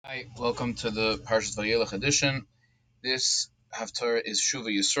Hi, welcome to the Parshas Vayelech edition. This Haftarah is Shuva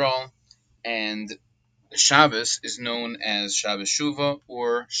Yisrael, and Shabbos is known as Shabbos Shuva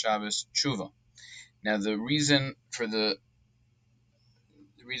or Shabbos Shuva. Now, the reason for the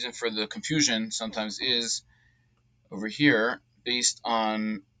confusion sometimes is over here, based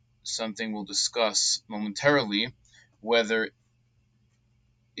on something we'll discuss momentarily, whether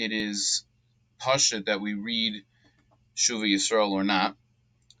it is Pashut that we read Shuva Yisrael or not.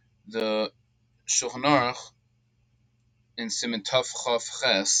 The Shulchan Aruch in Siman Tov Chav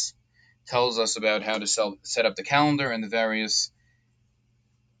Ches tells us about how to set up the calendar and the various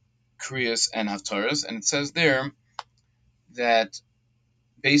kriyas and haftaras, and it says there that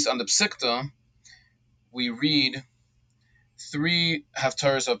based on the psikta, we read 3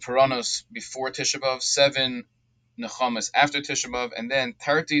 haftaras of Puranos before Tisha B'av, 7 nechamas after Tisha B'av, and then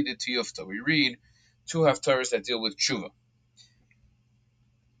Tarti de Tiyufta. We read 2 haftaras that deal with tshuva.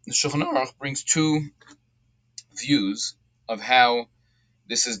 The Shulchan Aruch brings 2 views of how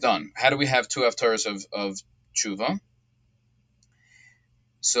this is done. How do we have 2 haftaras of tshuva?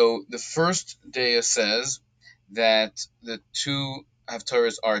 So the first daya says that the 2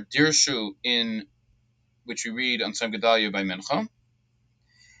 haftarahs are Dirshu, in which we read on Tzom Gedalia by Mincha,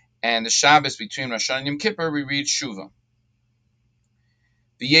 and the Shabbos between Rosh Hashanah and Yom Kippur we read Shuva.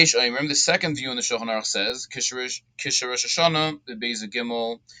 V'yesh Ayimrim, the second view in the Shulchan Aruch says Kisher Rosh Hashanah, the Beis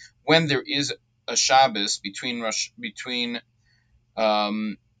Gimel, when there is a Shabbos between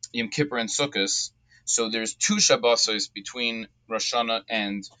Yom Kippur and Sukkot, so there's 2 Shabbosos between Rosh Hashanah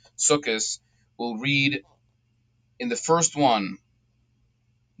and Sukkot. We'll read in the first one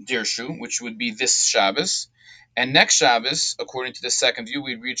Dirshu, which would be this Shabbos, and next Shabbos, according to the second view,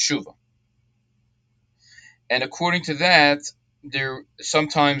 we'd read Shuva. And according to that, there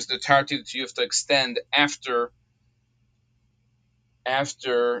sometimes the Tarti you have to extend after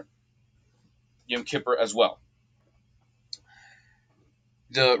Yom Kippur as well.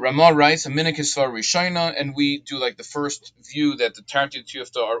 The Ramah writes, "Aminik Kisvar Rishona," and we do like the first view that the Tarti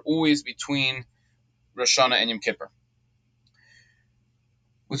Tiyufta are always between Rosh Hashanah and Yom Kippur.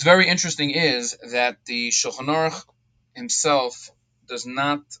 What's very interesting is that the Shulchan Aruch himself does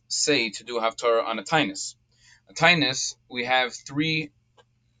not say to do a haftarah on a tainus. A tainus, we have 3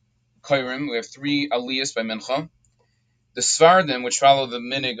 kairim, we have 3 aliyas by mincha. The Svardim, which follow the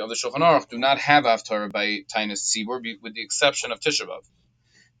minig of the Shulchan Aruch, do not have haftarah by tainus tzibur, with the exception of Tisha B'av.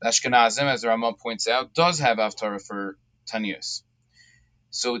 The Ashkenazim, as the Ramah points out, does have haftarah for tainus.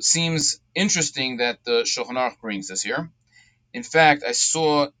 So it seems interesting that the Shulchan Aruch brings this here. In fact, I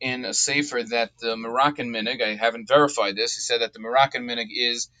saw in a sefer that the Moroccan minig, I haven't verified this, he said that the Moroccan minig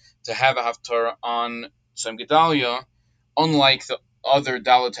is to have a haftarah on Tzom Gedalia, unlike the other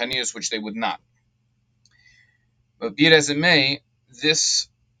Dalatanias, which they would not. But be it as it may, this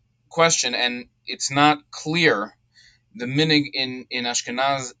question, and it's not clear, the minig in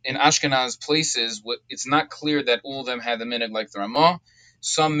Ashkenaz places, it's not clear that all of them had the minig like the Ramah.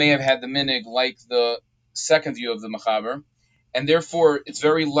 Some may have had the minig like the second view of the Mechaber, and therefore it's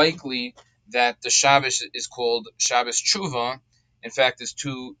very likely that the Shabbos is called Shabbos Tshuva. In fact, there's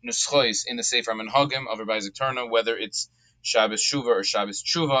 2 nuschos in the Sefer Menhagim of Rabbi Isaac Turner, whether it's Shabbos Shuva or Shabbos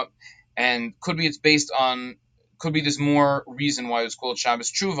Tshuva, and could be there's more reason why it's called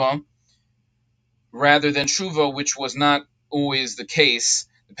Shabbos Tshuva rather than Tshuva, which was not always the case,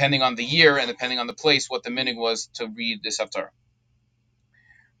 depending on the year and depending on the place, what the minig was to read this haftarah.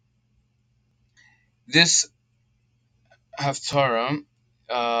 This haftarah,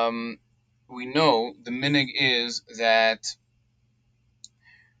 we know the minig is that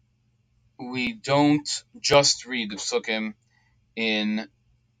we don't just read the psukim in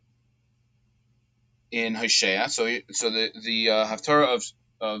Hosea. So the haftarah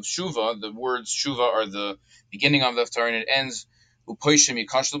of Shuva, the words Shuva are the beginning of the haftarah, and it ends Upoishim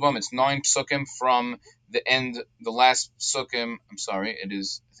Yikashlubam. It's 9 psukim from the end, the last psukim. I'm sorry, it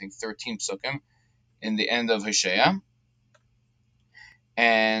is I think 13 psukim in the end of Hosea.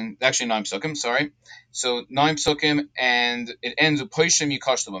 And actually 9 psukim, sorry. So 9 psukim, and it ends with Poishim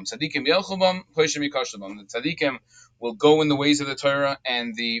Yikashlubam. Tzadikim Yelchubam, Poishim Yikashlubam. The tzadikim will go in the ways of the Torah,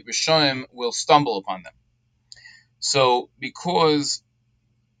 and the Rishonim will stumble upon them. So because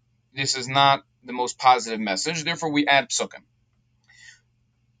this is not the most positive message, therefore we add psukim.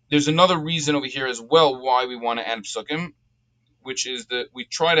 There's another reason over here as well why we want to add psukim, which is that we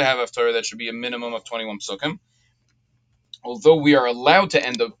try to have haftarah that should be a minimum of 21 psukim. Although we are allowed to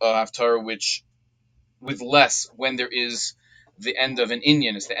end a haftarah with less when there is the end of an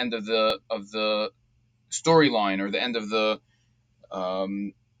inyan, it's the end of the storyline, or the end of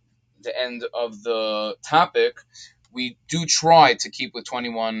the topic. we do try to keep with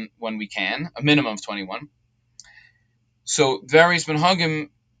 21 when we can, a minimum of 21. So various minhagim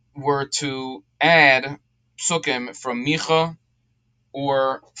were to add psukim from Micha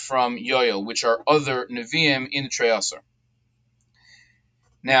or from Yoel, which are other Nevi'im in the Treyasar.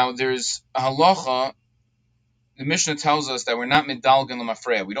 Now, there's a halacha. The Mishnah tells us that we're not medalgan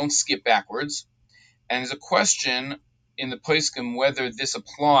l'mafreya. We don't skip backwards. And there's a question in the Poskim whether this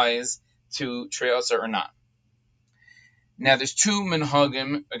applies to Treyasar or not. Now, there's two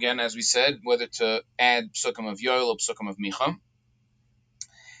minhagim, again, as we said, whether to add psukim of Yoel or psukim of Micha.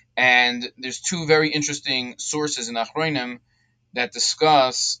 And there's two very interesting sources in Achronim that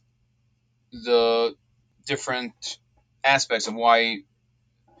discuss the different aspects of why,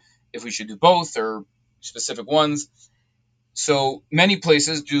 if we should do both or specific ones. So many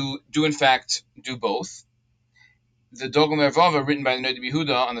places do in fact do both. The Dogma Mervava, written by the Noda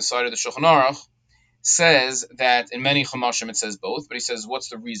B'Yehuda on the side of the Shulchan Aruch, says that in many Chumashim it says both, but he says what's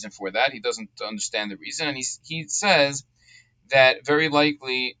the reason for that? He doesn't understand the reason, and he says that very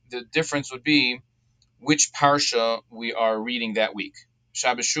likely the difference would be which parsha we are reading that week.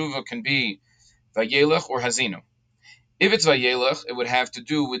 Shabbos Shuvah can be Vayelech or Hazinu. If it's Vayelech, it would have to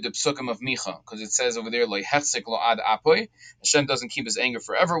do with the psukim of Micha, because it says over there, Lo Hechzik Lo Ad Apoy, Hashem doesn't keep his anger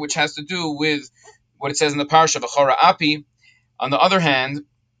forever, which has to do with what it says in the parsha, V'chora Api. On the other hand,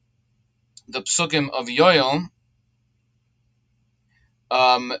 the psukim of Yoel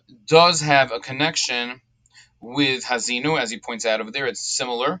does have a connection with Hazinu, as he points out over there. It's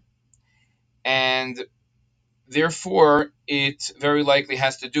similar, and therefore it very likely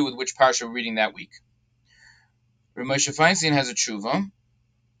has to do with which parsha we're reading that week. Rav Moshe Feinstein has a tshuva.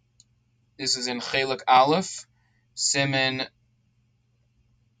 This is in Chelek Aleph, Simen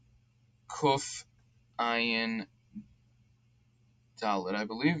Kuf Ayin Dalet, I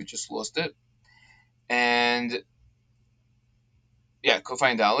believe. You just lost it. And Kuf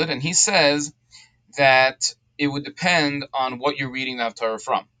Ayin Dalet. And he says that it would depend on what you're reading the Haftarah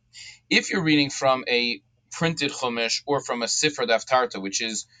from. If you're reading from a printed Chumash or from a Sifra Haftarah, which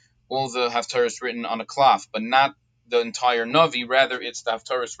is all the Haftarahs written on a cloth, but not the entire Navi, rather it's the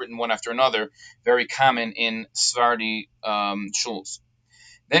Haftarahs written one after another, very common in Sephardi shuls.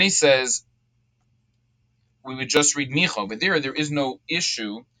 Then he says we would just read Micha, but there is no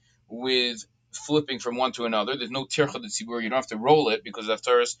issue with flipping from one to another. There's no tircha d'tzibur. You don't have to roll it because the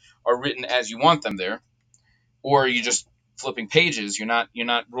haftarahs are written as you want them there, or you just flipping pages. You're not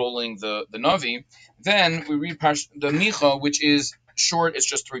rolling the navi. Then we read the Micha, which is short. It's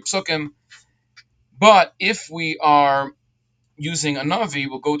just 3 psukim. But if we are using a navi,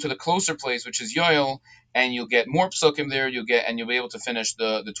 we'll go to the closer place, which is Yoel, and you'll get more psukim there. You'll be able to finish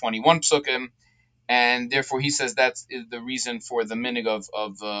the 21 psukim. And therefore, he says that's the reason for the minig of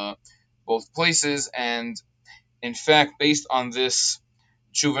both places. And in fact, based on this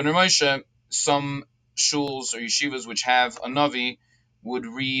Tshuva and Moshe, some shuls or yeshivas which have a navi would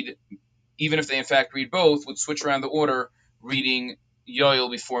read, even if they in fact read both, would switch around the order, reading Yoel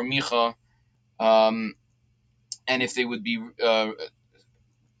before Micha, and if they would be reading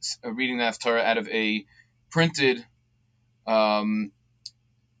the Haftarah out of a printed Tanakh,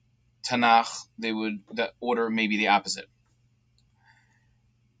 that order may be the opposite.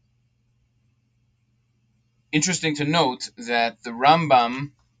 Interesting to note that the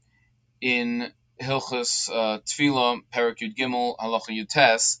Rambam in Hilchos Tefillah, Perek Yud Gimel, Halacha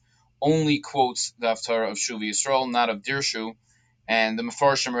Yutes, only quotes the Haftarah of Shuvi Yisrael, not of Dirshu, and the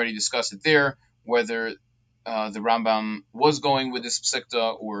Mefarshim already discussed it there, whether the Rambam was going with this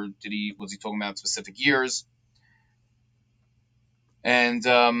psikta, or was he talking about specific years. And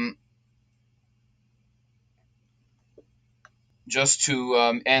just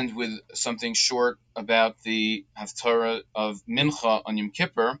to end with something short about the Haftarah of Mincha on Yom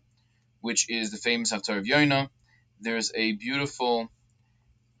Kippur, which is the famous Haftarah of Yoina. There's a beautiful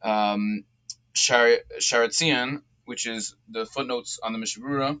Sharatzion, which is the footnotes on the Mishnah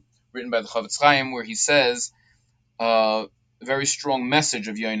Berurah, written by the Chavetz Chaim, where he says a very strong message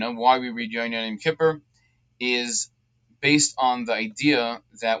of Yoina, why we read Yoina on Yom Kippur, is based on the idea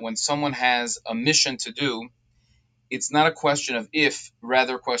that when someone has a mission to do, it's not a question of if,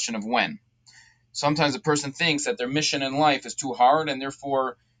 rather a question of when. Sometimes a person thinks that their mission in life is too hard, and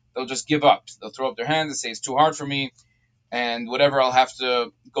therefore they'll just give up. They'll throw up their hands and say, it's too hard for me, and whatever I'll have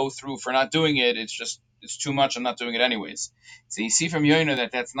to go through for not doing it, it's too much, I'm not doing it anyways. So you see from Yoina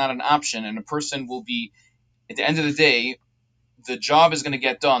that that's not an option, and a person will be, at the end of the day, the job is going to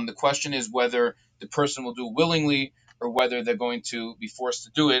get done. The question is whether the person will do it willingly or whether they're going to be forced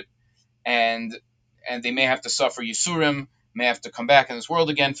to do it, and they may have to suffer Yisurim, may have to come back in this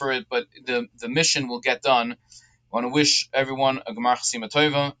world again for it, but the mission will get done I want to wish everyone a Gemar Chasima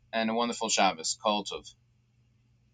Tova and a wonderful Shabbos. Kol Tov.